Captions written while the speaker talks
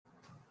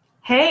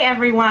Hey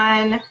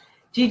everyone,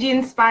 Gigi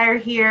Inspire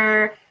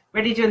here,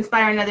 ready to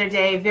inspire another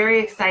day. Very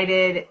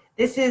excited.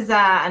 This is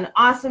an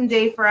awesome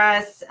day for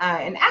us,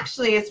 and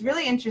actually it's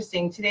really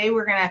interesting. Today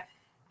we're going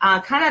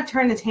to kind of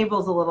turn the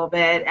tables a little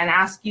bit and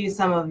ask you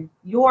some of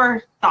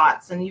your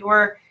thoughts and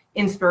your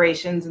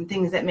inspirations and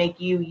things that make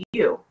you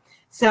you.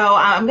 So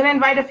I'm going to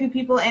invite a few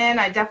people in.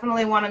 I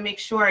definitely want to make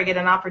sure I get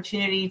an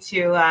opportunity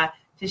to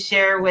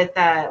share with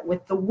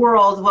the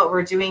world what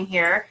we're doing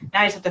here.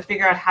 Now I just have to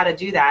figure out how to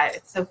do that.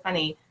 It's so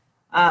funny.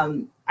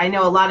 I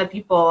know a lot of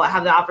people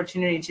have the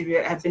opportunity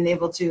to have been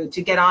able to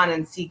get on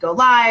and see Go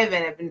Live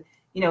and have been,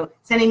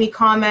 sending me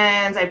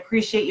comments. I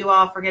appreciate you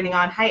all for getting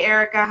on. Hi,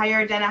 Erica. Hi,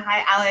 Ardena.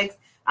 Hi, Alex.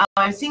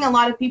 I'm seeing a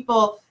lot of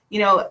people,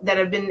 that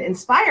have been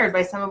inspired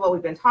by some of what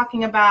we've been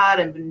talking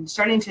about and been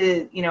starting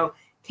to,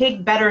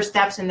 take better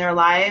steps in their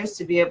lives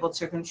to be able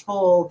to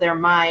control their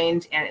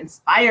mind and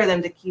inspire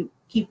them to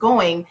keep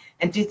going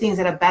and do things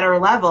at a better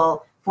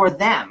level for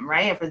them,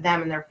 right? And for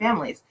them and their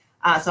families.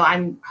 So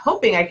I'm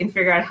hoping I can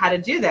figure out how to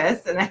do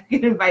this and I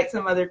can invite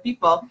some other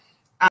people.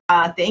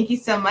 Thank you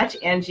so much,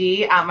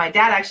 Angie. My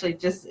dad actually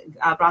just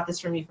brought this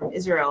for me from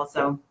Israel.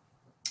 So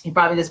he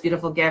brought me this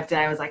beautiful gift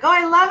and I was like, oh,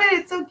 I love it.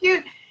 It's so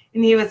cute.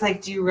 And he was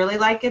like, do you really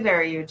like it? Or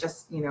are you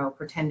just,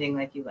 pretending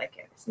like you like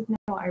it? I said,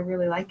 no, I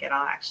really like it.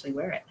 I'll actually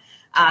wear it.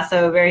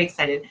 So very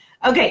excited.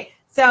 Okay.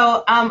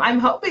 So I'm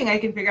hoping I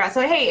can figure out.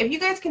 So, hey, if you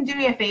guys can do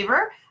me a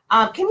favor,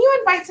 can you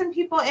invite some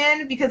people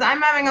in, because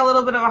I'm having a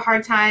little bit of a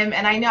hard time,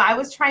 and I know I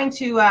was trying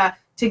to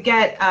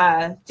get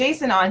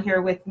Jason on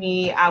here with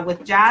me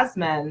with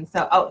Jasmine.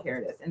 So, oh, here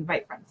it is,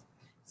 invite friends.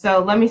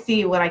 So let me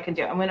see what I can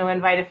do. I'm going to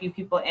invite a few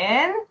people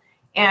in,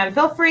 and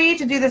feel free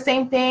to do the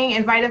same thing.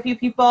 Invite a few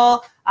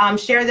people,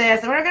 share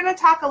this, and we're going to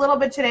talk a little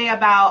bit today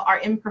about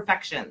our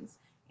imperfections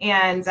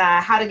and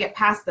how to get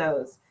past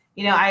those.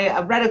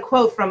 I read a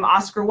quote from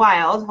Oscar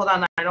Wilde. Hold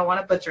on, I don't want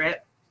to butcher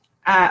it.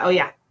 Oh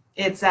yeah,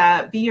 it's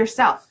be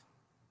yourself.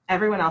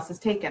 Everyone else is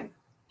taken.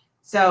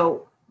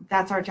 So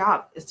that's our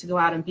job, is to go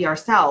out and be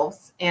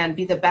ourselves and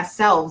be the best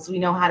selves we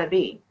know how to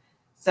be.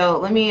 So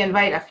let me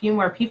invite a few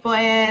more people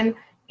in,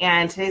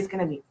 and today's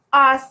going to be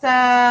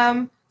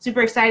awesome.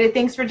 Super excited.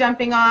 Thanks for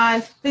jumping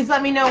on. Please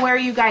let me know where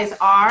you guys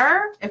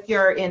are, if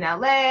you're in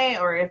LA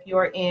or if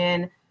you're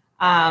in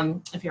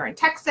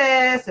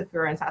Texas, if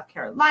you're in South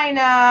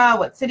Carolina,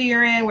 what city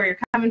you're in, where you're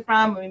coming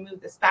from. Let me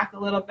move this back a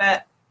little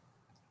bit.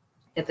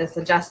 Get this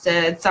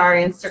adjusted.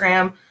 Sorry,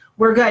 Instagram.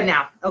 We're good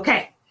now.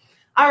 Okay.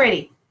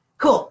 Alrighty.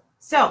 Cool.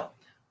 So,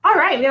 all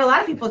right. We have a lot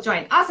of people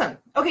join. Awesome.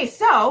 Okay.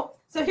 So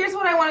here's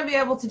what I want to be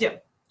able to do.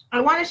 I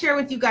want to share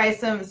with you guys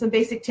some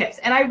basic tips,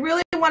 and I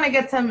really want to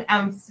get some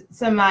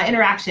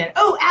interaction.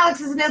 Oh,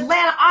 Alex is in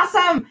Atlanta.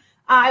 Awesome.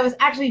 I was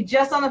actually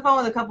just on the phone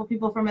with a couple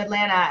people from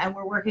Atlanta, and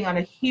we're working on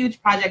a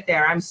huge project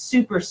there. I'm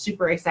super,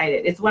 super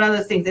excited. It's one of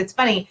those things. It's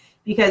funny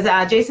because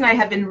Jason and I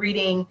have been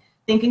reading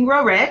Think and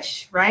Grow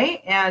Rich,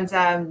 right? And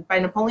by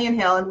Napoleon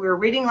Hill. And we were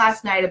reading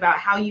last night about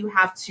how you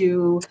have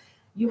to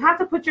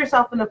put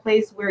yourself in a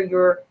place where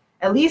you're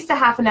at least a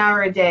half an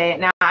hour a day.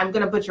 Now, I'm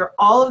going to butcher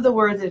all of the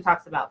words that it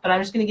talks about, but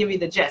I'm just going to give you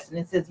the gist. And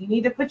it says you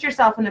need to put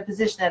yourself in a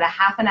position that a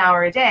half an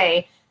hour a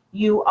day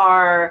you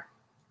are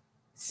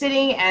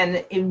sitting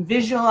and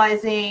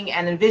visualizing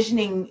and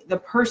envisioning the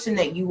person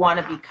that you want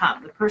to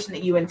become, the person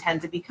that you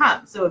intend to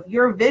become. So if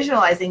you're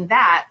visualizing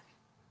that,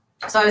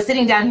 so I was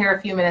sitting down here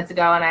a few minutes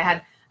ago and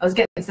I was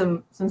getting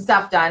some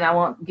stuff done. I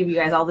won't give you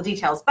guys all the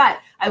details, but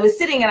I was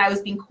sitting and I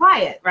was being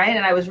quiet, right?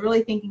 And I was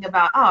really thinking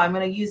about, oh, I'm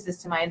going to use this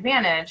to my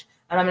advantage,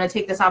 and I'm going to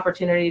take this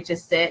opportunity to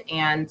sit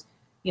and,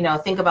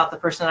 think about the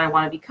person that I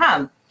want to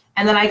become.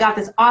 And then I got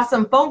this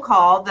awesome phone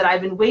call that I've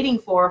been waiting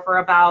for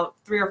about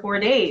 3 or 4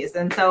 days.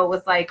 And so it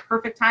was like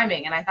perfect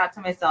timing. And I thought to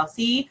myself,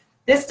 see,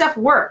 this stuff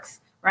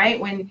works, right?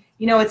 When,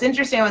 it's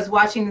interesting. I was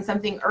watching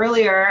something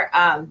earlier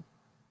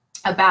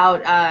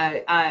about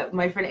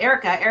my friend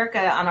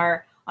Erica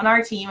on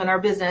our team and our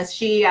business.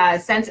 She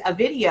sent a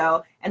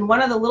video, and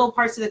one of the little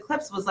parts of the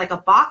clips was like a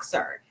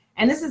boxer.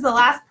 And this is one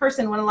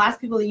of the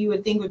last people that you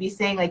would think would be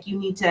saying, like, you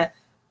need to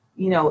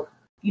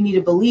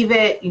believe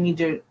it. You need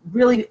to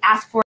really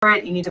ask for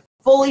it. You need to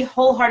fully,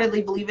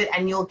 wholeheartedly believe it,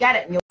 and you'll get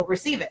it and you'll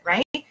receive it,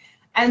 right?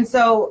 And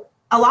so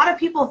a lot of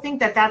people think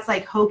that that's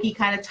like hokey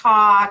kind of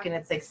talk, and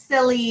it's like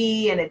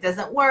silly, and it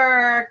doesn't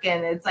work,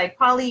 and it's like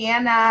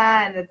Pollyanna,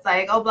 and it's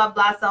like, oh, blah,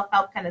 blah,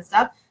 self-help kind of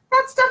stuff.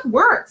 That stuff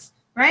works,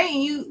 right?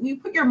 And you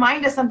put your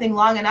mind to something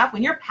long enough,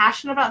 when you're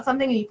passionate about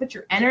something and you put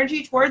your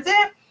energy towards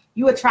it,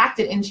 you attract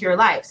it into your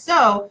life.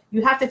 So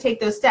you have to take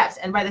those steps.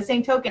 And by the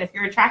same token, if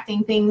you're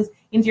attracting things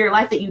into your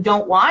life that you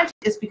don't want,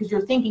 it's because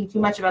you're thinking too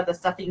much about the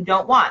stuff that you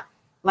don't want,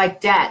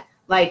 like debt,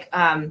 like,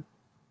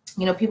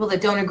 people that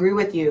don't agree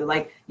with you,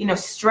 like,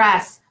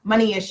 stress,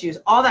 money issues,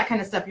 all that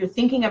kind of stuff. You're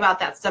thinking about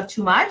that stuff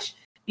too much,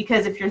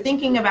 because if you're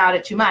thinking about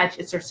it too much,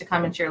 it starts to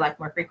come into your life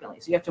more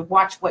frequently. So you have to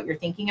watch what you're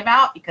thinking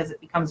about, because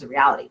it becomes a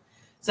reality.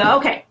 So,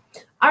 okay.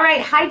 All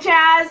right. Hi,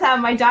 Jazz.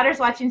 My daughter's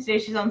watching today.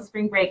 She's on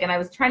spring break, and I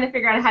was trying to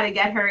figure out how to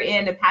get her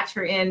in, to patch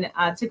her in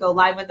to go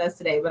live with us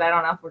today, but I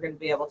don't know if we're going to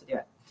be able to do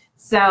it.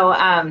 So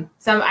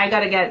I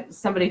got to get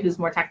somebody who's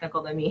more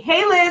technical than me.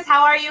 Hey, Liz,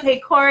 how are you? Hey,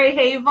 Corey.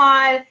 Hey,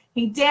 Yvonne.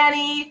 Hey,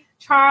 Danny.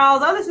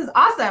 Charles. Oh, this is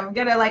awesome. We're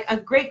gonna like a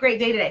great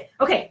day today.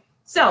 Okay,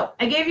 so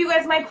I gave you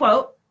guys my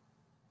quote.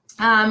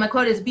 My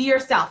quote is, be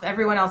yourself.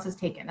 Everyone else is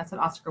taken. That's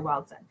what Oscar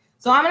Wilde said.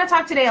 So I'm going to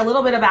talk today a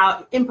little bit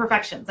about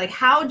imperfections. Like,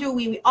 how do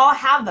we all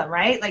have them,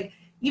 right? Like,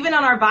 even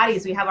on our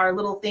bodies, we have our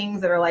little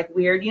things that are like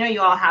weird. You know,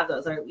 you all have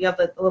those. Or you have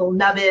the little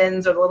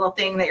nubbins or the little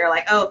thing that you're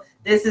like, oh,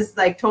 this is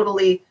like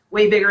totally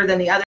way bigger than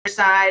the other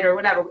side or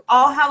whatever. We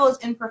all have those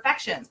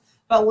imperfections.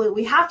 But what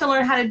we have to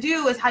learn how to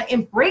do is how to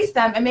embrace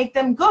them and make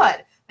them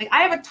good. Like,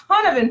 I have a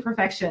ton of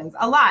imperfections,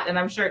 a lot. And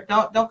I'm sure,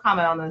 don't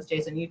comment on those,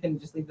 Jason. You can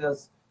just leave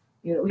those.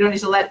 You know, we don't need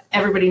to let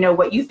everybody know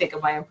what you think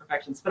of my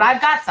imperfections. But I've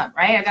got some,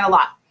 right? I've got a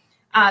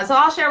lot. So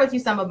I'll share with you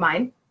some of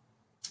mine.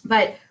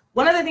 But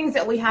one of the things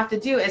that we have to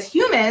do as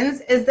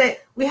humans is that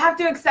we have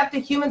to accept that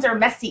humans are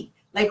messy.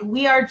 Like,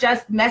 we are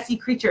just messy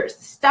creatures.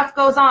 Stuff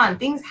goes on.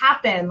 Things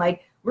happen.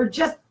 Like, we're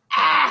just,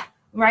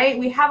 right?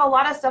 We have a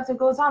lot of stuff that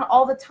goes on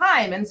all the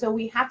time. And so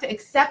we have to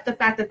accept the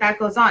fact that that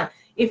goes on.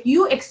 If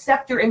you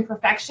accept your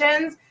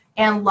imperfections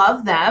and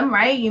love them,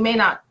 right? You may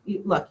not,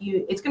 look,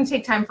 it's going to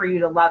take time for you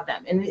to love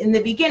them. And in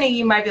the beginning,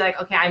 you might be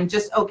like, okay, I'm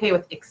just okay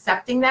with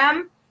accepting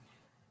them.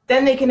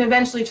 Then they can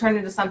eventually turn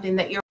into something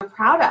that you're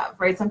proud of,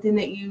 right? Something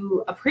that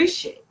you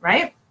appreciate,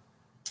 right?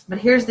 But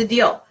here's the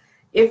deal.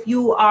 If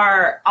you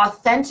are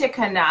authentic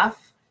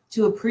enough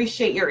to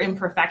appreciate your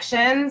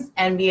imperfections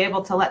and be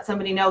able to let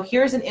somebody know,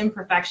 here's an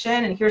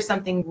imperfection and here's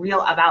something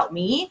real about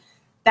me,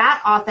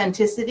 that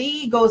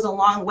authenticity goes a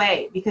long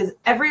way, because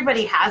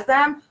everybody has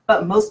them,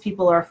 but most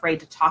people are afraid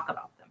to talk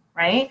about them,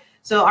 right?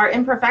 So our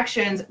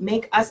imperfections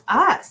make us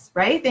us,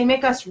 right? They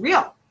make us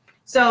real.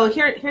 So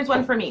here's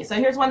one for me. So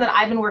here's one that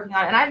I've been working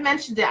on, and I've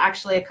mentioned it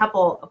actually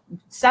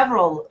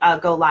several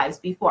go lives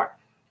before.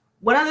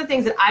 One of the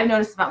things that I've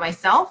noticed about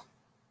myself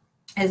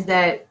is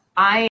that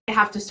I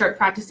have to start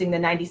practicing the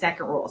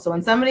 90-second rule. So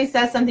when somebody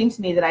says something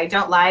to me that I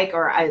don't like,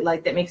 or I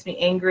like, that makes me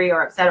angry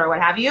or upset or what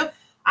have you,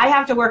 I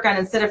have to work on,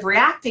 instead of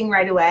reacting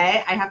right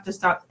away, I have to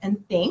stop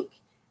and think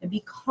and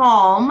be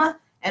calm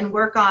and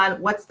work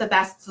on what's the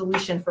best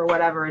solution for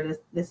whatever it is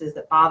this is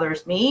that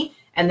bothers me,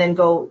 and then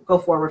go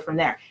forward from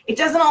there. It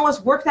doesn't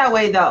always work that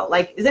way though.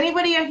 Like, is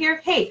anybody out here?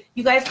 Hey,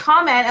 you guys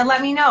comment and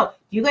let me know.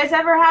 Do you guys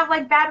ever have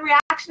like bad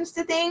reactions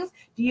to things?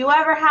 Do you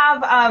ever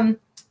have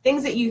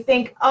things that you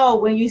think, oh,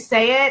 when you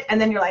say it, and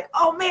then you're like,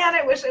 oh man,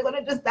 I wish I would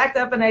have just backed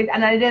up and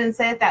I didn't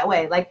say it that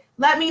way? Like,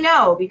 let me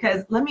know,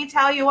 because let me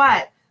tell you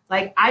what,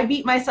 like, I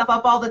beat myself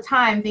up all the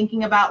time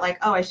thinking about like,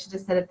 oh, I should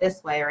have said it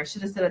this way, or I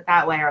should have said it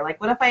that way, or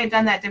like, what if I had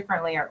done that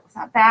differently, or was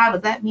that bad?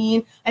 Was that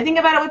mean? I think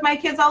about it with my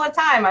kids all the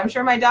time. I'm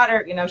sure my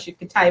daughter, you know, she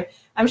could type.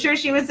 I'm sure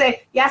she would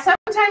say, yeah,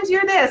 sometimes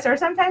you're this, or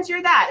sometimes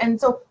you're that. And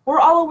so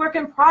we're all a work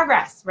in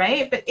progress,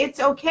 right? But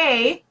it's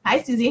okay.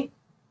 Hi, Susie.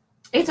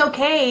 It's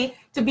okay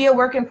to be a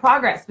work in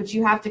progress, but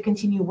you have to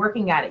continue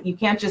working at it. You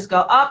can't just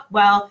go, oh,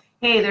 well,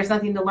 hey, there's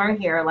nothing to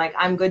learn here. Like,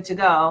 I'm good to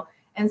go.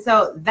 And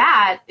so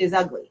that is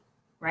ugly.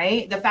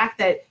 Right? The fact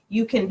that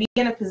you can be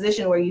in a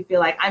position where you feel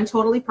like, I'm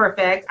totally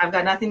perfect, I've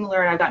got nothing to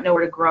learn, I've got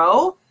nowhere to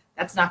grow,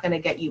 that's not going to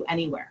get you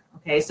anywhere.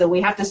 Okay, so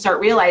we have to start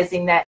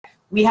realizing that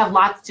we have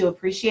lots to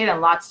appreciate and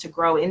lots to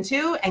grow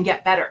into and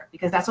get better,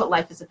 because that's what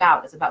life is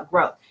about. It's about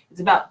growth. It's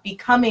about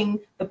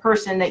becoming the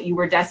person that you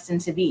were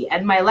destined to be.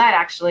 Ed Milet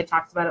actually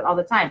talks about it all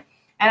the time.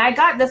 And I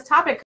got this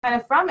topic kind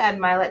of from Ed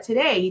Milet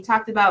today. He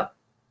talked about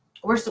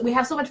we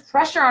have so much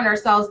pressure on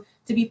ourselves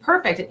to be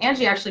perfect, and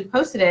Angie actually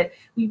posted it.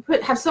 We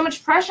have so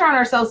much pressure on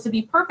ourselves to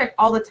be perfect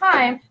all the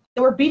time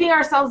that we're beating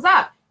ourselves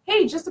up.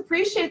 Hey, just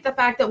appreciate the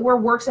fact that we're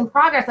works in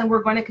progress and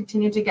we're going to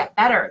continue to get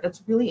better.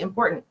 That's really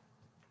important.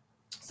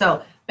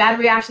 So bad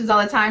reactions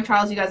all the time.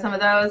 Charles, you got some of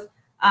those?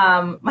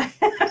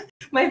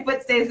 My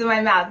foot stays in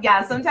my mouth.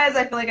 Yeah, sometimes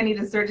I feel like I need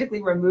to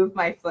surgically remove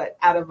my foot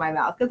out of my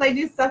mouth, because I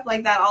do stuff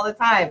like that all the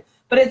time.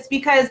 But it's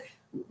because,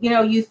 you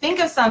know, you think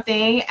of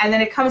something and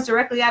then it comes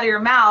directly out of your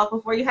mouth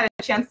before you had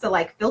a chance to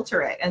like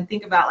filter it and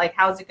think about like,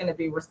 how is it going to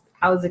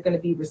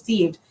be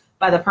received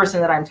by the person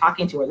that I'm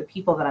talking to, or the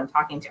people that I'm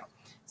talking to.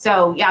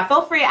 So yeah,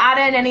 feel free to add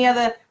in any of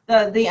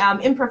the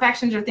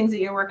imperfections or things that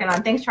you're working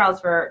on. Thanks,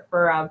 Charles, for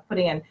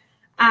putting in.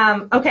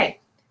 Okay,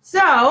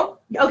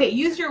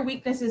 use your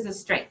weaknesses as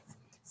strengths.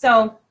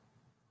 So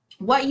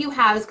what you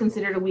have is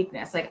considered a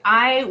weakness. Like,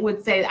 I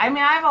would say, I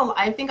mean,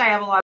 I think I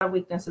have a lot of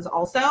weaknesses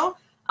also.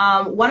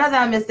 One of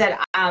them is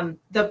that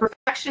the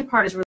perfection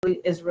part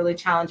is really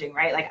challenging,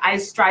 right? Like, I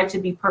strive to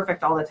be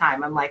perfect all the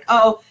time. I'm like,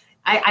 oh,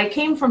 I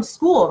came from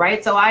school,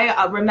 right? So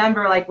I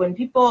remember, like, when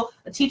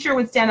a teacher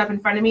would stand up in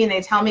front of me and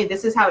they tell me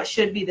this is how it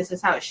should be, this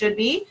is how it should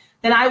be,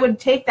 then I would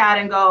take that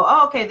and go,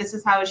 oh, okay, this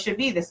is how it should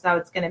be, this is how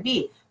it's going to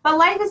be. But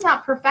life is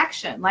not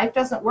perfection. Life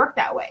doesn't work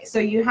that way. So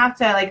you have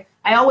to, like,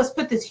 I always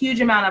put this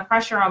huge amount of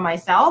pressure on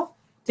myself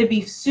to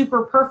be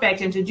super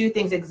perfect and to do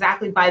things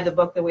exactly by the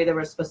book the way they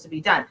were supposed to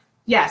be done.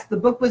 Yes, the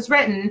book was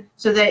written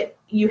so that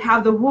you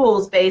have the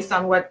rules based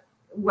on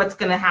what's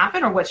going to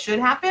happen or what should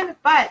happen,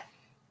 but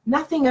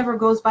nothing ever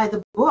goes by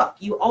the book.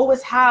 You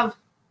always have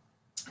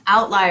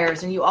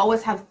outliers, and you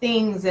always have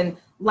things and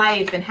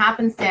life and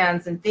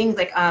happenstance and things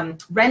like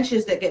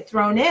wrenches that get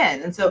thrown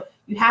in. And so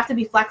you have to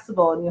be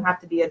flexible and you have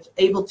to be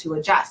able to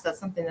adjust. That's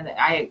something that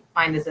I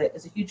find is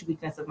a huge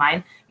weakness of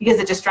mine, because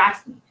it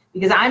distracts me.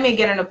 Because I may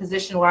get in a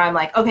position where I'm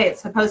like, okay,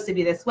 it's supposed to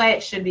be this way,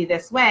 it should be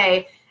this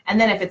way. And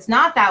then if it's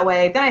not that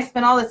way, then I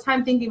spend all this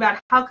time thinking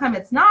about how come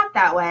it's not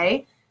that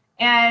way.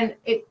 And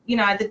it, you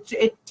know,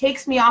 it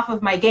takes me off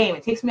of my game.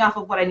 It takes me off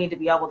of what I need to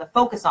be able to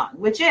focus on,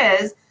 which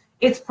is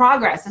it's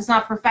progress. It's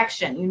not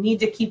perfection. You need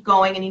to keep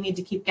going and you need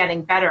to keep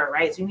getting better,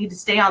 right? So you need to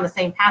stay on the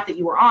same path that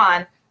you were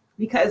on,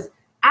 because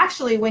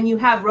actually when you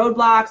have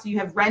roadblocks, you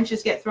have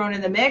wrenches get thrown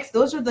in the mix,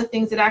 those are the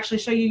things that actually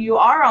show you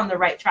are on the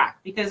right track.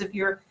 Because if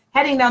you're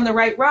heading down the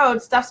right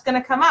road, stuff's going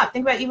to come up.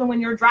 Think about even when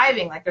you're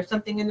driving, like there's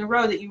something in the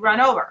road that you run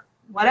over,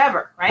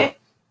 whatever, right?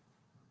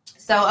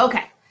 So,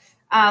 okay,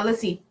 let's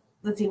see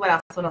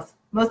what else.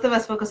 Most of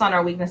us focus on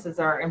our weaknesses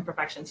or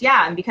imperfections.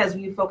 Yeah, and because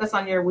you focus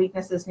on your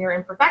weaknesses and your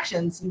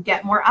imperfections, you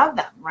get more of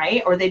them,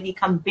 right? Or they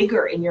become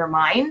bigger in your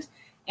mind,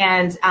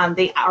 and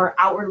they are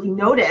outwardly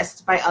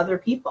noticed by other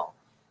people.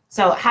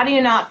 So how do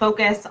you not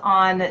focus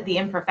on the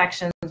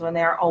imperfections when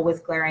they're always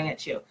glaring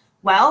at you?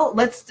 Well,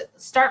 let's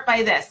start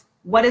by this.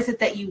 What is it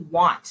that you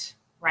want,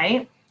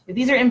 right? If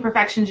these are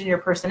imperfections in your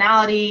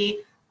personality,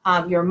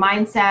 your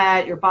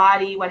mindset, your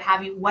body, what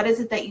have you, what is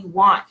it that you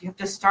want? You have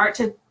to start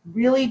to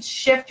really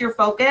shift your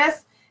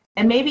focus,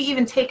 and maybe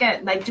even do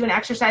an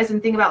exercise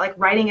and think about like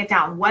writing it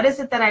down. What is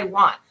it that I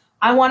want?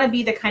 I want to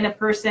be the kind of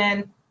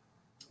person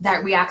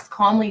that reacts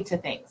calmly to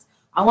things.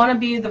 I want to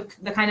be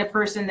the kind of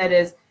person that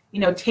is,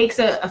 takes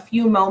a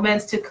few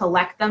moments to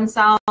collect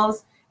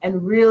themselves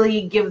and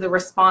really give the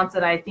response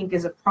that I think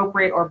is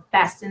appropriate or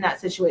best in that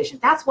situation.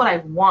 That's what I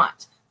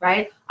want,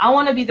 right? I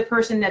want to be the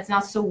person that's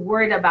not so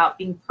worried about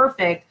being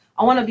perfect.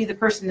 I want to be the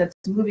person that's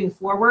moving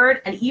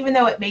forward. And even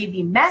though it may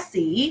be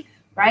messy,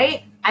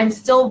 right, I'm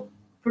still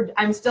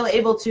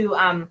able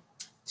to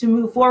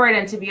move forward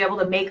and to be able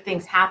to make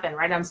things happen,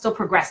 right? I'm still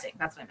progressing.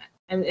 That's what I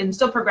meant. And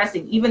still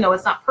progressing, even though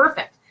it's not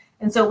perfect.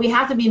 And so we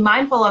have to be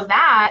mindful of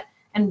that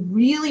and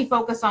really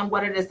focus on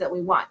what it is that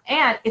we want.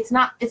 And it's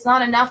not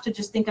enough to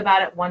just think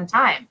about it one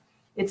time.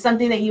 It's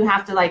something that you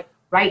have to like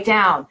write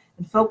down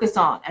and focus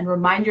on and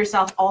remind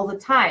yourself all the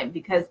time,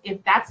 because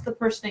if that's the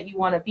person that you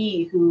want to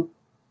be, who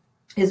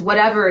is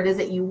whatever it is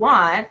that you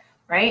want,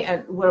 right?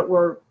 And what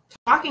we're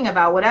talking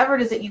about, whatever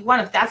it is that you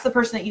want, if that's the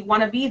person that you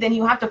want to be, then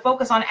you have to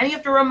focus on it, and you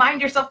have to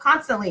remind yourself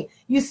constantly.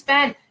 You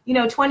spent,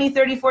 20,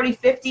 30, 40,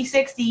 50,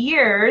 60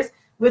 years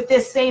with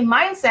this same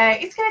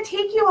mindset. It's going to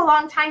take you a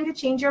long time to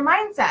change your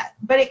mindset,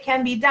 but it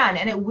can be done,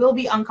 and it will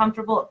be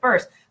uncomfortable at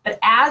first. But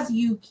as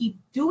you keep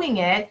doing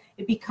it,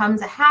 it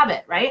becomes a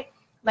habit, right?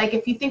 Like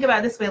if you think about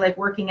it this way, like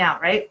working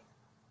out, right?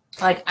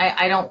 Like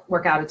I don't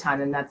work out a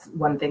ton, and that's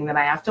one thing that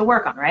I have to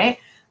work on, right?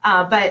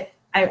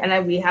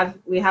 We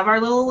have our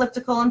little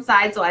elliptical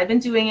inside, so I've been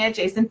doing it.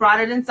 Jason brought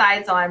it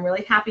inside, so I'm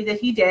really happy that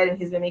he did, and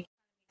he's been making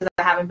it because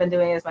I haven't been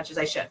doing it as much as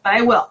I should, but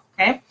I will,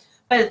 okay?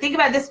 But think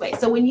about it this way.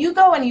 So when you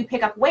go and you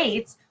pick up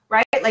weights,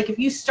 right? Like if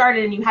you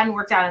started and you hadn't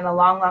worked out in a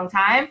long, long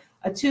time,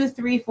 a 2,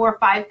 3, 4,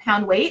 5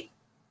 pound weight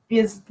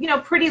is,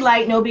 pretty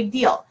light, no big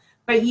deal.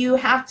 But you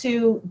have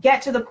to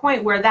get to the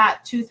point where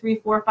that 2, 3,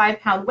 4, 5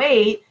 pound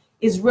weight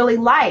is really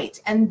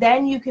light, and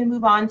then you can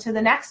move on to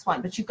the next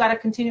one. But you've got to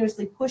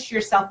continuously push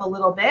yourself a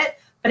little bit,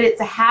 but it's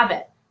a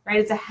habit, right?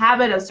 It's a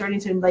habit of starting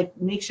to like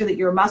make sure that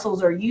your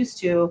muscles are used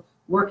to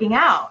working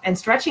out and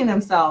stretching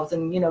themselves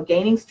and,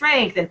 gaining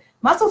strength. And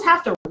muscles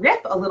have to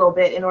rip a little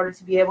bit in order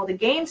to be able to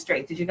gain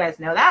strength. Did you guys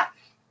know that?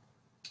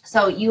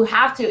 So you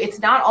have to, it's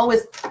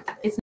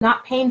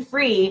not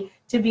pain-free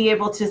to be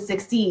able to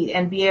succeed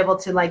and be able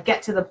to like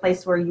get to the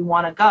place where you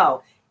want to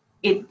go.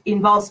 It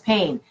involves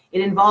pain.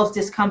 It involves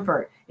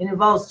discomfort. It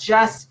involves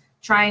just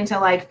trying to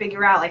like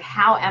figure out like,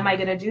 how am I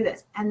going to do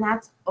this? And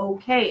that's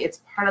okay.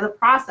 It's part of the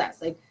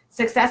process. Like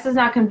success is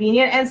not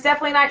convenient, and it's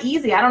definitely not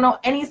easy. I don't know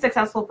any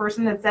successful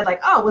person that said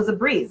like, oh, it was a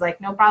breeze. Like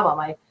no problem.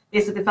 I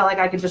basically felt like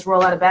I could just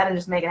roll out of bed and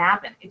just make it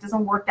happen. It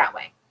doesn't work that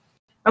way.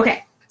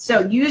 Okay. So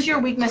use your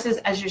weaknesses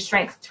as your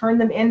strengths. Turn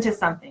them into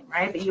something,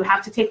 right? But you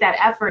have to take that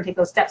effort, take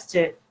those steps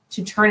to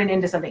turn it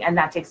into something, and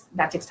that takes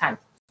time.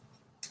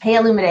 Hey,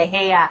 Illumide.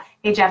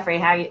 Hey, Jeffrey.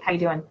 How you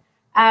doing?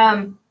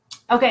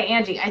 Okay,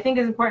 Angie, I think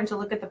it's important to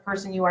look at the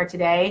person you are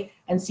today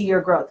and see your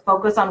growth.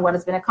 Focus on what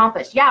has been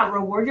accomplished. Yeah,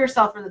 reward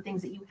yourself for the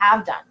things that you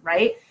have done,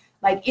 right?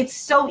 Like it's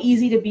so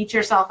easy to beat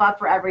yourself up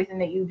for everything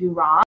that you do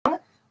wrong,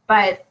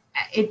 but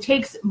it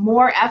takes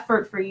more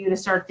effort for you to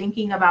start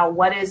thinking about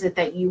what is it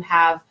that you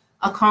have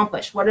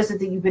accomplished? What is it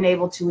that you've been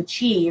able to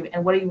achieve,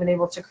 and what have you been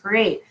able to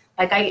create?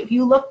 Like if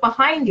you look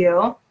behind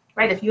you,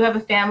 right? If you have a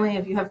family,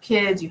 if you have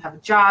kids, you have a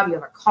job, you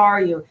have a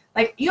car, you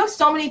have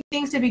so many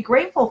things to be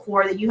grateful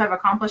for that you have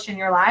accomplished in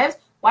your lives.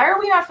 Why are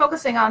we not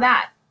focusing on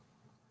that?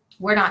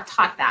 We're not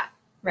taught that,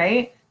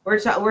 right? We're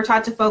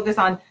taught to focus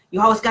on,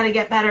 you always got to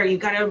get better, you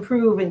got to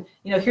improve, and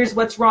here's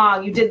what's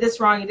wrong, you did this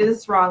wrong, you did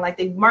this wrong. Like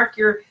they mark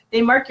your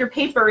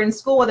paper in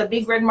school with a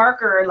big red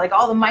marker, like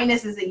all the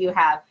minuses that you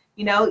have.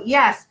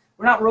 Yes,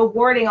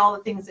 rewarding all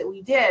the things that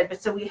we did.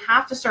 But so we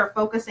have to start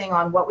focusing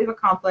on what we've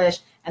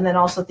accomplished and then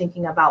also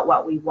thinking about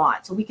what we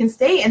want. So we can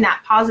stay in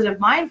that positive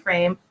mind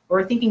frame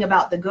where we're thinking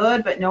about the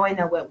good, but knowing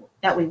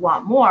that we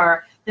want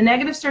more. The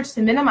negative starts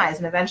to minimize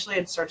and eventually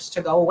it starts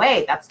to go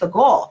away. That's the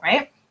goal,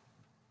 right?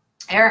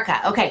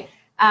 Erica, okay.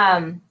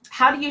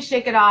 How do you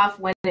shake it off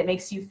when it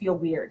makes you feel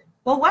weird?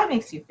 Well, what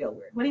makes you feel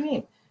weird? What do you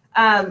mean?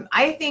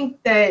 I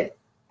think that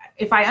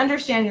if I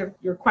understand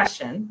your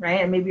question,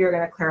 right, and maybe you're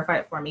going to clarify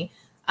it for me,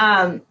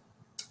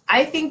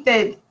 I think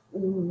that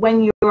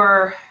when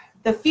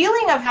the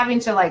feeling of having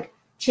to like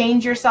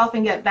change yourself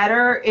and get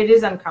better, it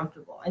is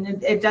uncomfortable.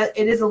 And it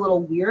is a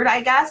little weird,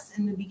 I guess,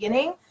 in the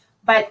beginning,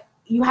 but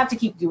you have to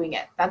keep doing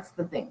it. That's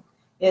the thing.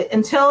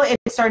 Until it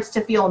starts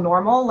to feel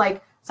normal,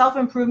 like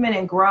self-improvement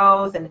and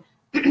growth and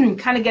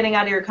kind of getting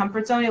out of your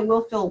comfort zone, it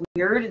will feel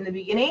weird in the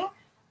beginning,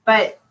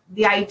 but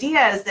the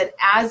idea is that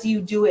as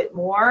you do it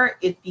more,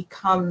 it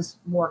becomes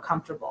more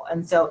comfortable.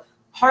 And so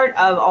part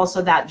of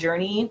also that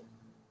journey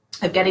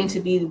of getting to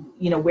be,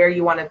 where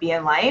you want to be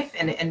in life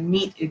and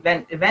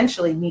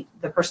eventually meet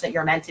the person that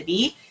you're meant to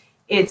be,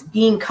 it's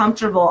being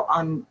comfortable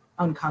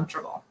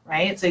uncomfortable,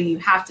 right? So you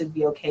have to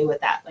be okay with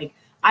that. Like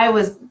I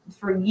was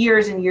for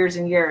years and years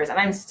and years, and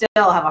I'm still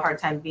have a hard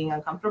time being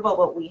uncomfortable,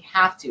 but we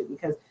have to,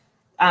 because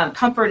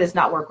comfort is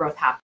not where growth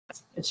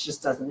happens. It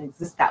just doesn't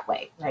exist that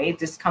way, right?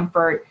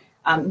 Discomfort.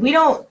 We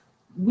don't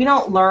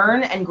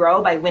learn and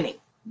grow by winning.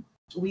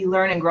 We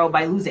learn and grow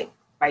by losing,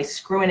 by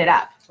screwing it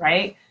up,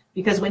 right?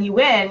 Because when you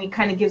win, it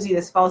kind of gives you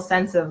this false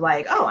sense of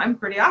like, oh, I'm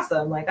pretty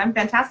awesome, like I'm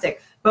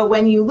fantastic. But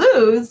when you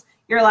lose,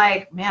 you're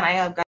like, man, I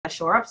have got to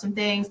shore up some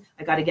things.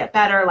 I got to get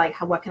better. Like,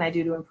 what can I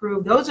do to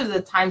improve? Those are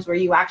the times where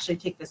you actually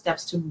take the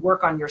steps to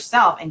work on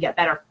yourself and get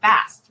better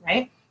fast,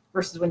 right?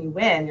 Versus when you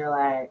win, you're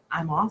like,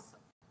 I'm awesome,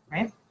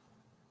 right?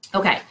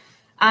 Okay.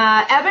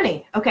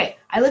 Ebony, okay,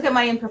 I look at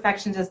my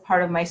imperfections as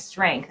part of my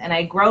strength, and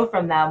I grow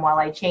from them while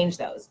I change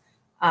those.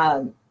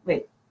 And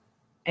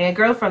I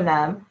grow from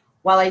them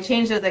while I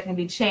change those that can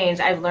be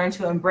changed. I've learned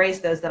to embrace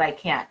those that I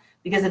can't,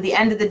 because at the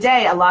end of the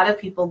day, a lot of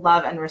people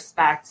love and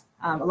respect.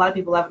 And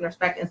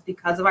it's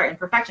because of our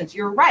imperfections.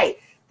 You're right.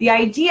 The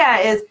idea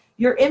is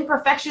your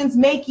imperfections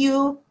make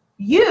you,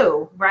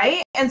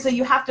 right? And so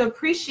you have to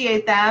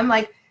appreciate them,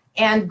 like,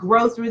 and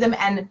grow through them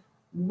and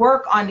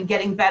work on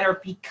getting better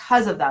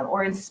because of them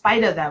or in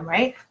spite of them,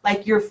 right?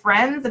 Like your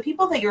friends, the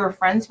people that you're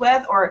friends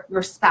with, or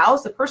your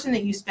spouse, the person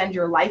that you spend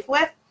your life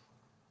with,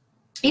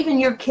 even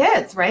your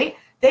kids, right?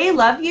 They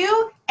love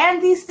you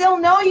and they still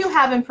know you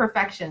have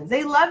imperfections.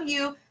 They love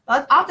you.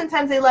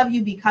 Oftentimes they love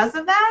you because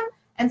of them,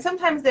 and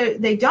sometimes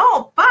they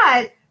don't.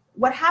 But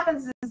what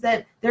happens is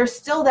that there's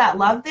still that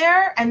love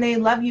there, and they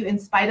love you in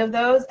spite of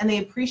those, and they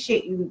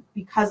appreciate you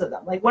because of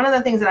them. Like one of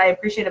the things that I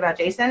appreciate about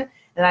Jason,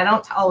 that I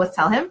don't always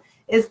tell him,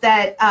 is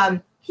that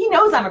he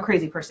knows I'm a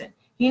crazy person.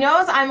 He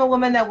knows I'm a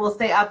woman that will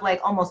stay up like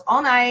almost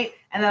all night,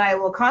 and that I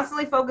will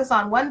constantly focus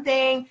on one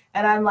thing,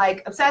 and I'm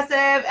like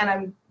obsessive, and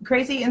I'm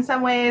crazy in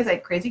some ways,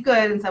 like crazy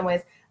good in some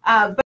ways.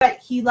 But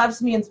he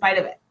loves me in spite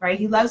of it, right?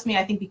 He loves me,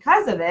 I think,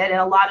 because of it in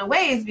a lot of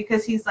ways,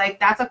 because he's like,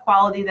 that's a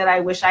quality that I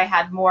wish I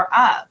had more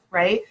of,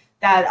 right?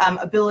 That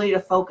ability to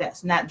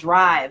focus and that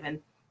drive and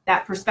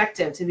that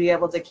perspective to be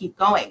able to keep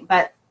going.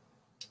 But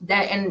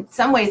that in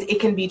some ways it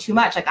can be too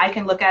much. Like I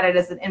can look at it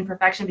as an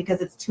imperfection because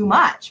it's too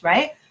much,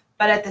 right?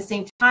 But at the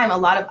same time, a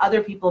lot of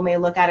other people may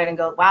look at it and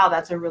go, wow,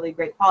 that's a really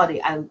great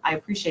quality. I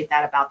appreciate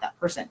that about that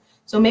person.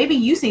 So maybe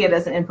you see it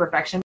as an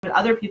imperfection, but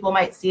other people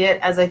might see it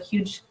as a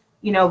huge,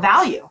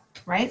 value,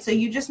 right? So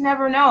you just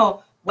never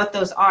know what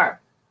those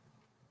are.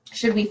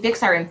 Should we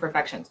fix our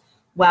imperfections?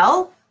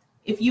 Well,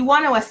 if you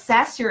want to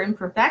assess your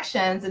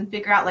imperfections and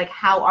figure out like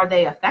how are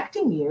they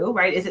affecting you,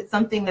 right? Is it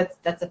something that's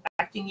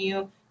affecting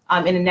you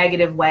in a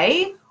negative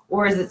way,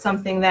 or is it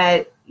something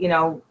that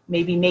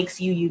maybe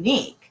makes you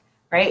unique,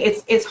 right?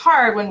 It's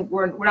hard when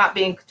we're not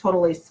being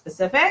totally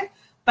specific,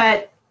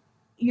 but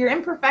your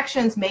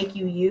imperfections make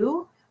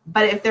you.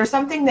 But if there's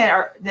something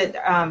that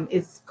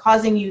is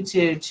causing you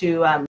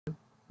to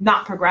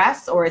not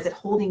progress, or is it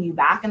holding you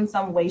back in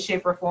some way,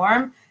 shape, or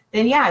form,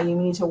 then yeah, you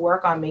need to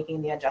work on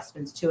making the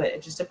adjustments to it.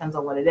 It just depends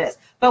on what it is.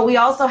 But we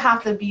also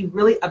have to be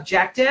really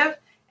objective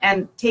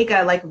and take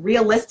a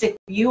realistic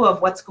view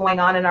of what's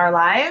going on in our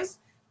lives,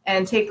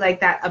 and take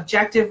that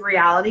objective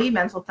reality.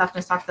 Mental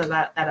toughness talks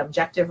about that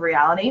objective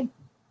reality,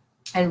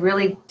 and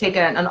really take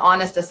an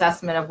honest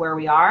assessment of where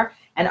we are,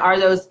 and are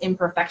those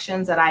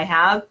imperfections that I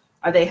have,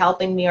 are they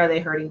helping me, or are they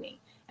hurting me?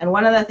 And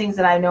one of the things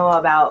that I know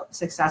about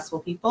successful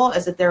people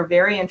is that they're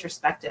very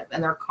introspective,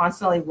 and they're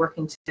constantly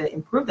working to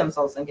improve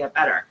themselves and get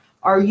better.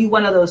 Are you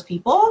one of those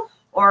people?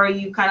 Or are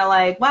you kind of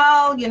like,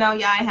 well, yeah,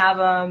 I have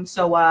them,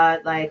 so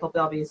what? Hopefully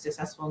I'll be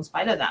successful in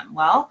spite of them.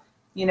 Well,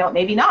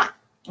 maybe not.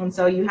 And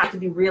so you have to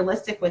be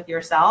realistic with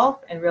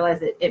yourself and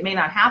realize that it may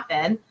not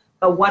happen,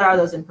 but what are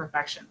those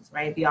imperfections,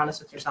 right? Be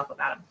honest with yourself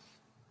about them.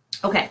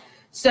 Okay,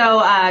 so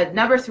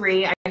number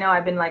 3, I know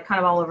I've been kind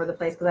of all over the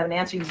place because I've been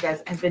answering you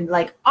guys. I've been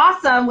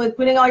awesome with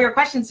putting all your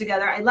questions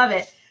together. I love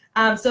it.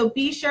 So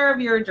be sure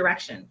of your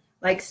direction.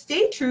 like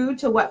stay true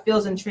to what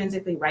feels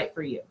intrinsically right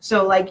for you.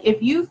 So like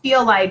if you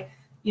feel like,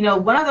 you know,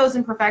 one of those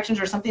imperfections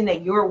or something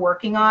that you're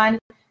working on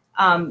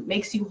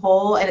makes you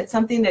whole, and it's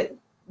something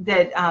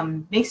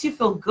that makes you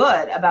feel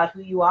good about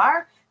who you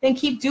are, then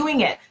keep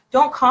doing it.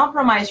 Don't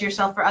compromise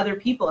yourself for other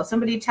people. If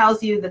somebody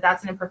tells you that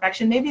that's an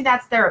imperfection, maybe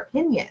that's their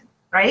opinion,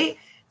 right?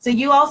 So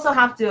you also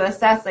have to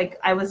assess, like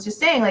I was just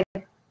saying, like,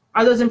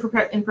 are those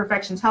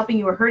imperfections helping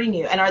you or hurting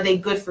you? And are they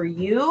good for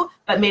you,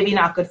 but maybe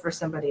not good for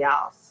somebody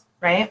else,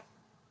 right?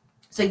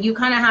 So you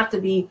kind of have to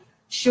be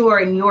sure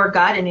in your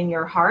gut and in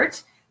your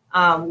heart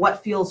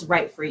what feels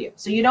right for you.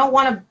 So you don't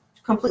want to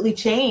completely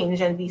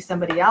change and be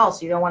somebody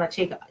else. You don't want to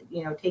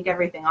take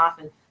everything off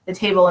the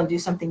table and do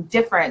something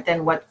different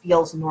than what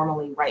feels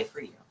normally right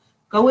for you.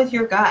 Go with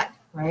your gut,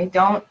 right?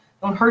 Don't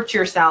hurt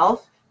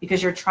yourself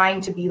because you're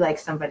trying to be like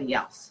somebody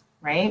else,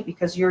 right?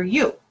 Because you're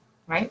you,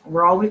 right?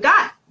 We're all we've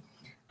got.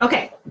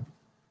 Okay.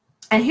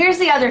 And here's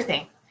the other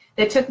thing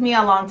that took me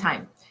a long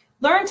time.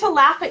 Learn to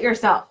laugh at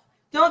yourself.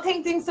 Don't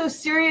take things so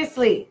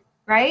seriously,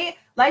 right?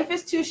 Life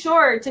is too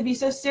short to be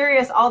so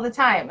serious all the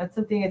time. That's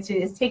something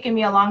it's taken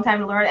me a long time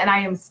to learn, and I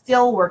am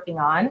still working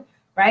on,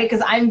 right?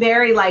 Because I'm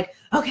very like,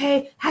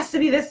 okay, has to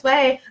be this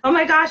way. Oh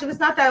my gosh, if it's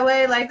not that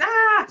way, like,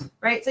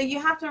 right? So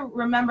you have to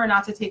remember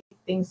not to take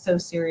things so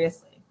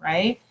seriously,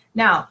 right?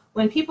 Now,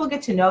 when people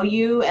get to know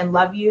you and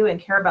love you and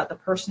care about the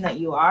person that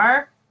you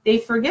are, they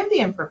forgive the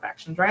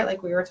imperfections, right?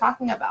 Like we were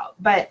talking about.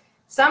 But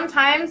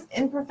sometimes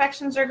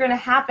imperfections are going to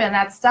happen.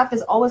 That stuff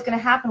is always going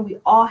to happen. We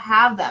all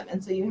have them.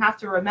 And so you have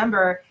to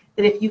remember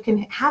that if you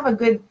can have a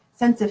good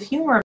sense of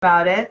humor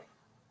about it,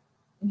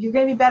 you're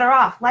going to be better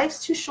off.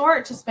 Life's too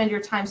short to spend your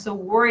time so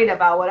worried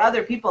about what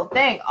other people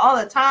think all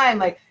the time.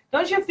 Like,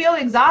 don't you feel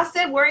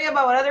exhausted worrying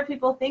about what other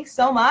people think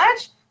so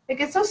much? It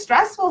gets so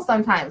stressful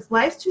sometimes.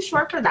 Life's too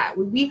short for that.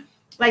 We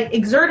like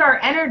exert our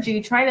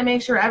energy trying to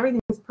make sure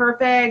everything's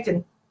perfect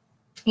and,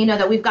 you know,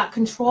 that we've got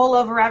control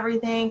over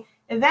everything.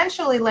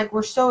 Eventually, like,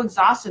 we're so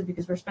exhausted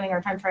because we're spending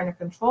our time trying to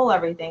control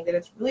everything that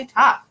it's really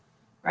tough,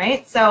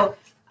 right? So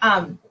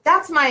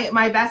that's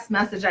my best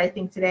message, I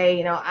think, today.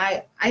 You know,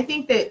 I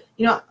think that,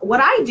 you know, what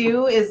I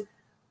do is,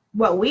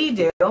 what we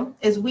do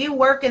is we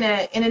work in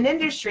an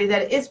industry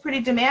that is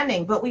pretty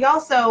demanding, but we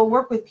also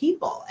work with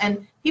people,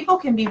 and people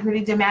can be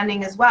pretty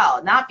demanding as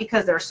well. Not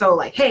because they're so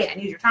like, hey, I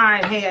need your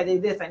time. Hey, I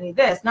need this. I need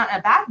this. Not in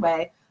a bad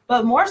way,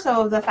 but more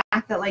so the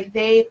fact that like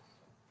they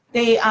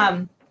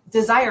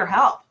desire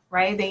help,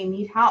 right? They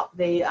need help.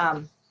 They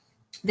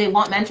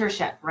want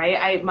mentorship,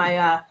 right?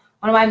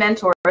 One of my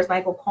mentors,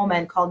 Michael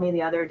Coleman, called me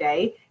the other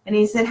day, and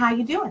he said, "How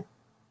you doing?"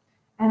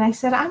 And I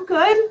said, "I'm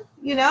good,"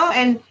 you know.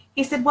 And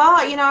he said,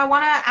 "Well, you know, I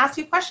want to ask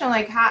you a question.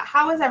 Like,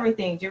 how is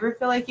everything? Do you ever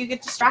feel like you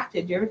get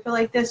distracted? Do you ever feel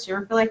like this? Do you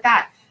ever feel like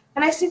that?"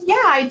 And I said,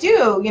 "Yeah, I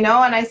do," you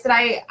know. And I said,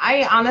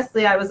 I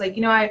honestly, I was like,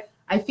 you know,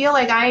 I feel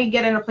like I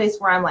get in a place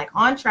where I'm like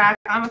on track,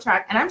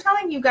 and I'm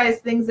telling you guys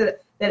things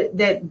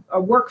that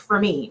work for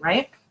me,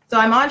 right? So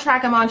I'm on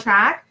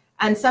track,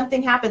 and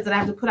something happens and I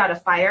have to put out a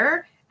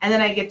fire, and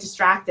then I get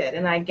distracted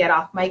and I get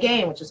off my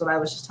game, which is what I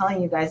was just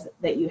telling you guys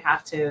that you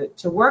have to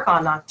work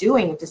on not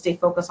doing. You have to stay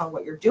focused on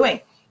what you're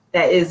doing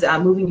that is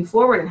moving you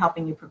forward and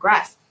helping you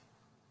progress.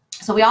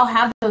 So we all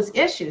have those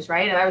issues,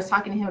 right? And I was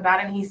talking to him about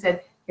it, and he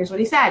said, here's what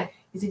he said.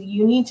 He said,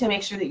 you need to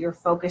make sure that you're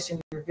focused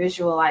and you're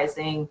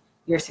visualizing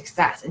your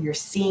success and you're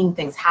seeing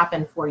things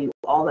happen for you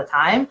all the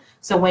time.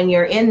 So when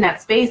you're in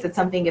that space that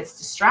something gets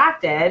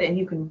distracted, and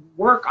you can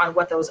work on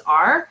what those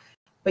are,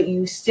 but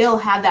you still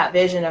have that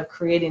vision of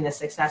creating the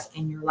success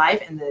in your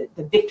life and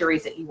the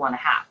victories that you want to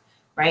have,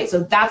 right?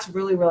 So that's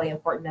really, really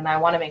important. And I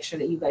want to make sure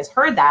that you guys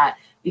heard that,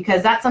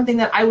 because that's something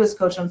that I was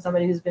coached on,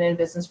 somebody who's been in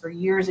business for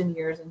years and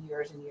years and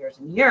years and years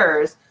and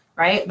years,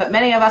 right? But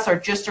many of us are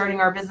just starting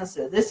our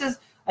businesses. This is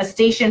a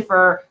station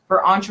for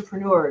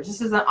entrepreneurs.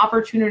 This is an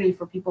opportunity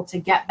for people to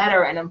get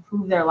better and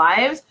improve their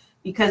lives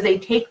because they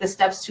take the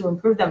steps to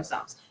improve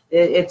themselves.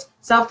 It's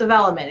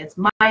self-development, it's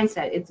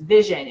mindset, it's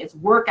vision, it's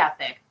work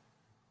ethic,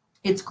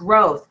 it's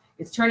growth,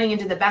 it's turning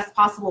into the best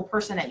possible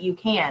person that you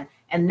can.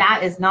 And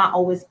that is not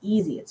always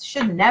easy. It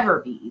should never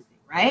be easy,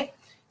 right?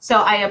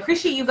 So I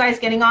appreciate you guys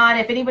getting on.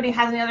 If anybody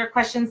has any other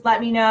questions, let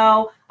me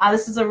know.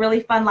 This is a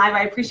really fun live.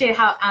 I appreciate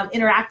how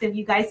interactive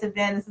you guys have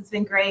been. This has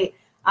been great.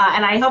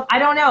 And I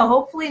don't know,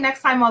 hopefully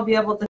next time I'll be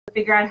able to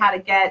figure out how to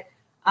get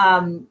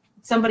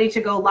somebody to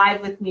go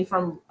live with me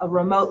from a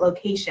remote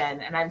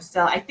location. And I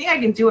think I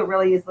can do it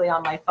really easily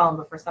on my phone,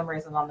 but for some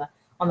reason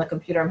on the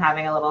computer, I'm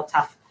having a little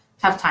tough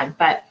time.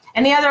 But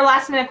any other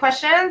last minute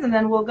questions, and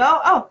then we'll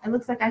go. Oh, it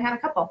looks like I had a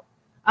couple.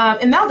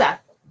 Imelda.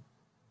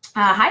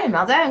 Hi,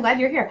 Imelda. I'm glad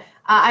you're here.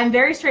 I'm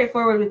very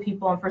straightforward with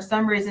people, and for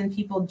some reason,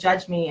 people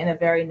judge me in a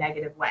very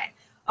negative way.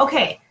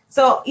 Okay,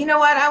 so you know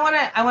what? I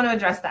want to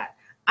address that.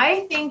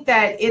 I think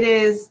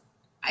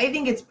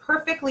it's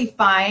perfectly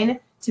fine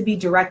to be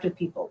direct with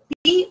people.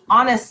 Be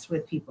honest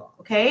with people,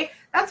 okay?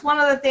 That's one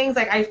of the things,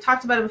 like I've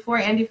talked about it before.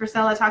 Andy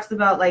Frisella talks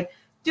about, like,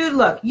 dude,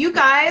 look, you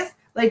guys,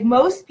 like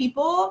most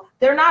people,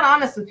 they're not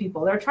honest with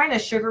people. They're trying to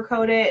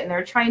sugarcoat it, and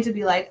they're trying to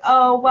be like,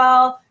 oh,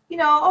 well, you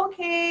know,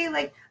 okay,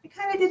 like I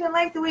kind of didn't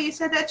like the way you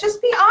said that.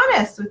 Just be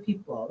honest with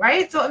people,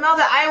 right? So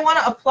Imelda, I want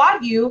to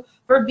applaud you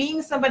for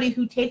being somebody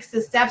who takes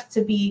the steps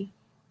to be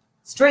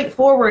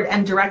straightforward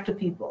and direct with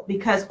people,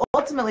 because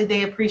ultimately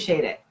they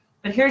appreciate it.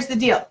 But here's the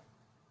deal.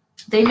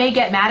 They may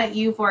get mad at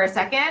you for a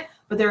second,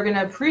 but they're going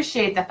to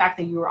appreciate the fact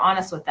that you were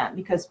honest with them,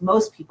 because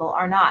most people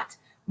are not.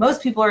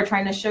 Most people are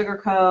trying to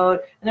sugarcoat,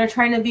 and they're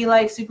trying to be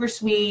like super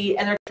sweet,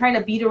 and they're trying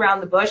to beat around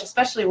the bush,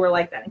 especially we're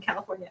like that in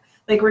California.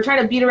 Like we're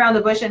trying to beat around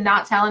the bush and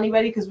not tell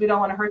anybody because we don't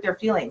want to hurt their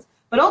feelings.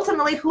 But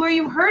ultimately, who are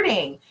you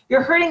hurting?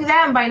 You're hurting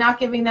them by not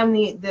giving them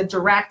the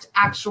direct,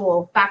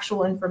 actual,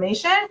 factual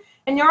information.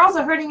 And you're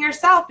also hurting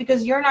yourself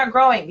because you're not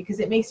growing, because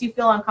it makes you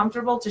feel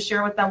uncomfortable to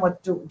share with them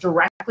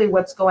directly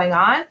what's going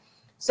on.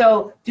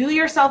 So do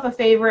yourself a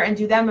favor and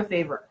do them a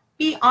favor.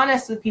 Be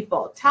honest with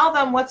people. Tell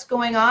them what's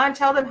going on.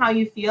 Tell them how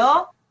you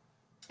feel.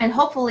 And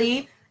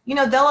hopefully, you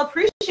know, they'll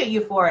appreciate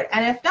you for it.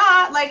 And if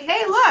not, like,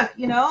 hey, look,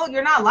 you know,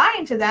 you're not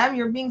lying to them.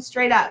 You're being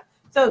straight up.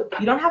 So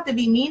you don't have to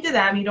be mean to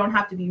them. You don't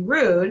have to be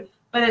rude.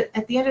 But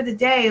at the end of the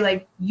day,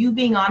 like, you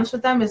being honest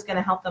with them is going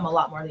to help them a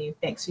lot more than you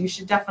think. So you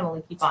should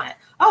definitely keep on it.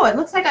 Oh, it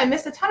looks like I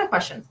missed a ton of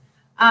questions.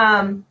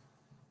 How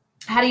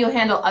do you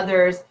handle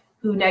others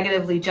who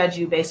negatively judge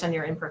you based on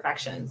your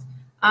imperfections?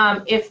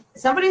 If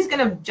somebody's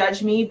going to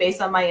judge me based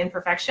on my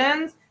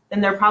imperfections, then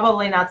they're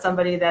probably not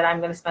somebody that I'm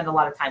going to spend a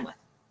lot of time with.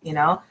 You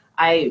know,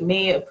 I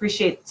may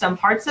appreciate some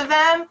parts of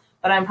them,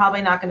 but I'm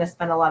probably not going to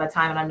spend a lot of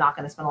time, and I'm not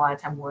going to spend a lot of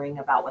time worrying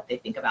about what they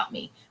think about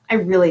me. I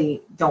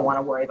really don't want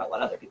to worry about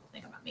what other people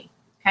think about me.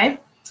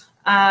 Okay.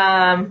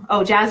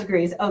 Oh, Jazz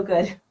agrees. Oh,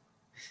 good.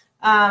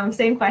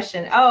 Same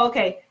question. Oh,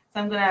 okay. So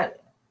I'm going to,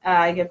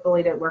 I get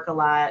bullied at work a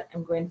lot.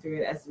 I'm going through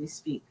it as we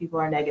speak. People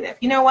are negative.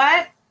 You know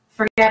what?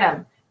 Forget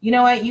them. You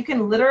know what? You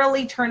can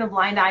literally turn a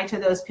blind eye to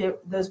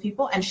those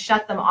people and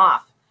shut them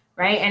off,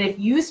 right? And if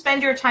you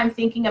spend your time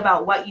thinking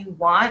about what you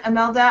want,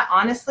 Imelda,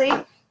 honestly,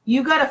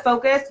 you got to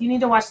focus. You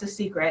need to watch The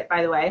Secret,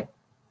 by the way.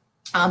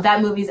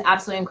 That movie is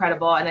absolutely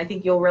incredible, and I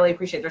think you'll really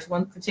appreciate. There's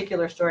one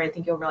particular story I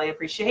think you'll really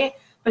appreciate.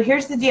 But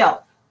here's the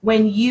deal.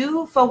 When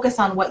you focus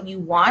on what you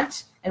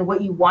want and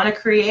what you want to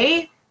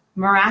create,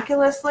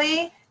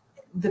 miraculously,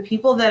 the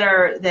people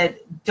that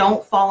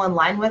don't fall in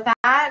line with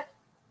that,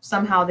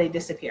 somehow they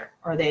disappear,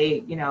 or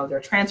they, you know, they're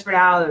transferred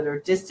out, or they're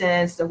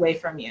distanced away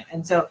from you.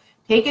 And so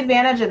take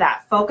advantage of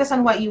that. Focus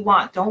on what you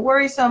want. Don't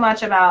worry so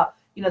much about,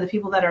 you know, the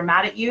people that are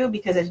mad at you,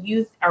 because if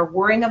you are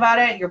worrying about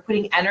it, you're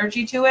putting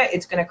energy to it,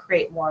 it's going to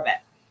create more of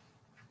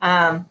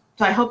it.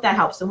 So I hope that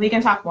helps. And we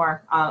can talk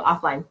more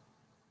offline.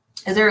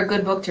 Is there a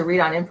good book to read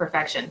on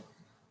imperfection?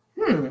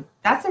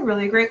 That's a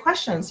really great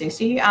question,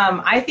 Stacey.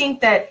 I think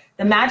that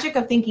The Magic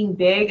of Thinking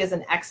Big is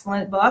an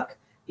excellent book,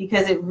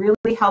 because it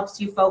really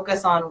helps you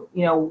focus on,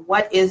 you know,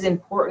 what is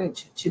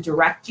important to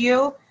direct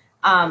you.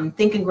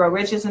 Think and Grow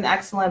Rich is an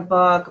excellent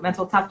book.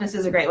 Mental Toughness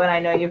is a great one. I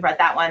know you've read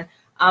that one.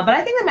 But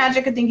I think The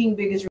Magic of Thinking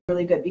Big is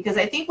really good, because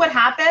I think what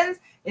happens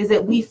is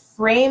that we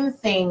frame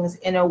things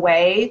in a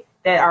way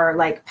that are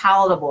like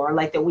palatable, or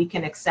like that we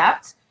can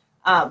accept.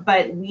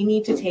 But we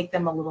need to take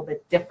them a little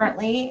bit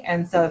differently.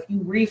 And so if you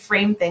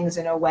reframe things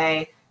in a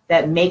way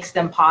that makes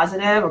them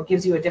positive or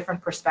gives you a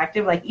different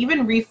perspective, like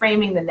even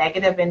reframing the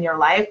negative in your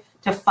life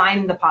to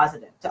find the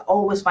positive, to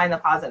always find the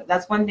positive.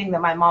 That's one thing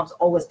that my mom's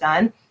always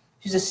done.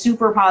 She's a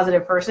super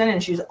positive person,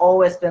 and she's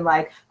always been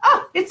like,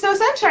 oh, it's so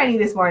sunshiny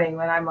this morning,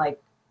 when I'm like,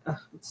 oh,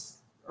 it's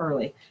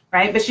early,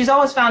 right? But she's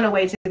always found a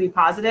way to be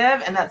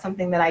positive, and that's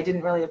something that I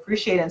didn't really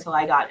appreciate until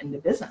I got into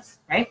business,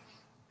 right?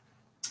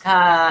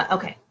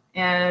 Okay.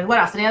 And what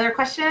else? Any other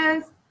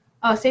questions?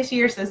 Oh, Stacey,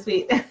 you're so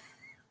sweet.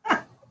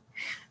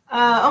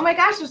 Oh my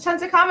gosh, there's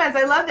tons of comments.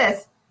 I love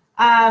this.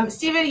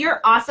 Stephen,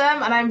 you're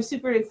awesome, and I'm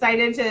super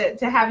excited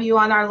to have you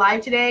on our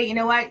live today. You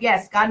know what?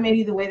 Yes, God made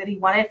you the way that he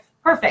wanted.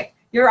 Perfect.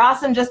 You're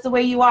awesome just the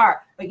way you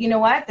are. But you know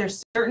what?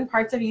 There's certain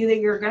parts of you that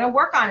you're going to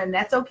work on, and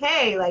that's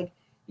okay. Like,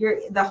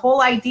 the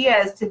whole idea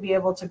is to be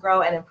able to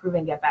grow and improve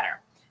and get better.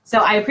 So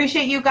I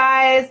appreciate you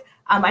guys.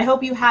 I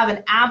hope you have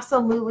an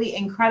absolutely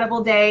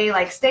incredible day.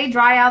 Like, stay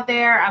dry out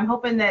there. I'm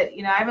hoping that,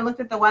 you know, I haven't looked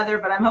at the weather,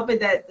 but I'm hoping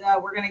that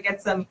we're going to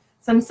get some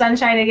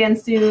sunshine again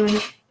soon.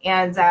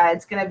 And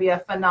it's going to be a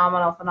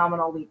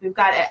phenomenal week. We've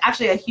got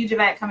actually a huge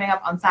event coming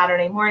up on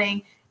Saturday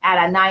morning at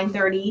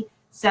 9:30.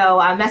 So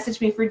message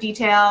me for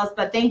details.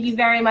 But thank you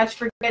very much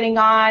for getting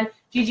on.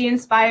 Gigi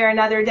Inspire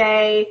another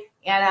day.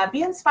 And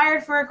be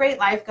inspired for a great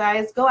life,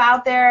 guys. Go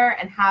out there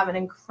and have an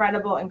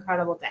incredible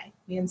day.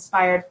 Be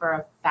inspired for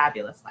a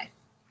fabulous life.